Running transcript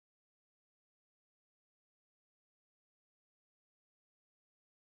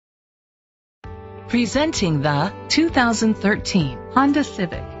Presenting the 2013 Honda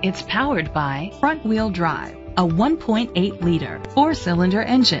Civic. It's powered by front-wheel drive, a 1.8-liter 4-cylinder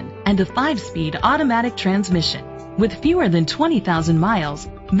engine, and a 5-speed automatic transmission. With fewer than 20,000 miles,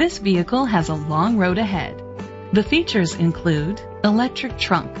 this vehicle has a long road ahead. The features include electric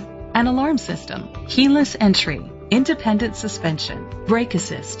trunk, an alarm system, keyless entry, independent suspension, brake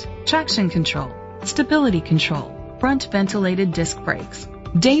assist, traction control, stability control, front ventilated disc brakes,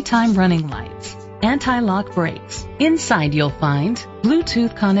 daytime running lights, anti-lock brakes. Inside you'll find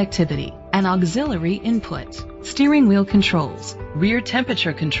Bluetooth connectivity, an auxiliary input, steering wheel controls, rear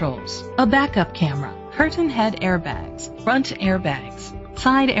temperature controls, a backup camera, curtain head airbags, front airbags,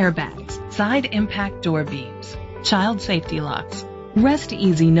 side impact door beams, child safety locks. Rest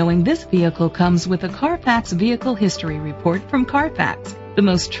easy knowing this vehicle comes with a Carfax Vehicle History Report from Carfax, the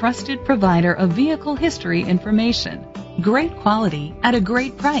most trusted provider of vehicle history information. Great quality at a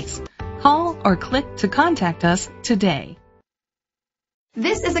great price. Call or click to contact us today.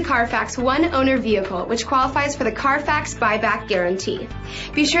 This is a Carfax one-owner vehicle which qualifies for the Carfax buyback guarantee.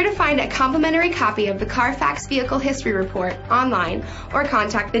 Be sure to find a complimentary copy of the Carfax Vehicle History Report online or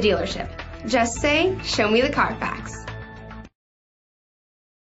contact the dealership. Just say, "Show me the Carfax."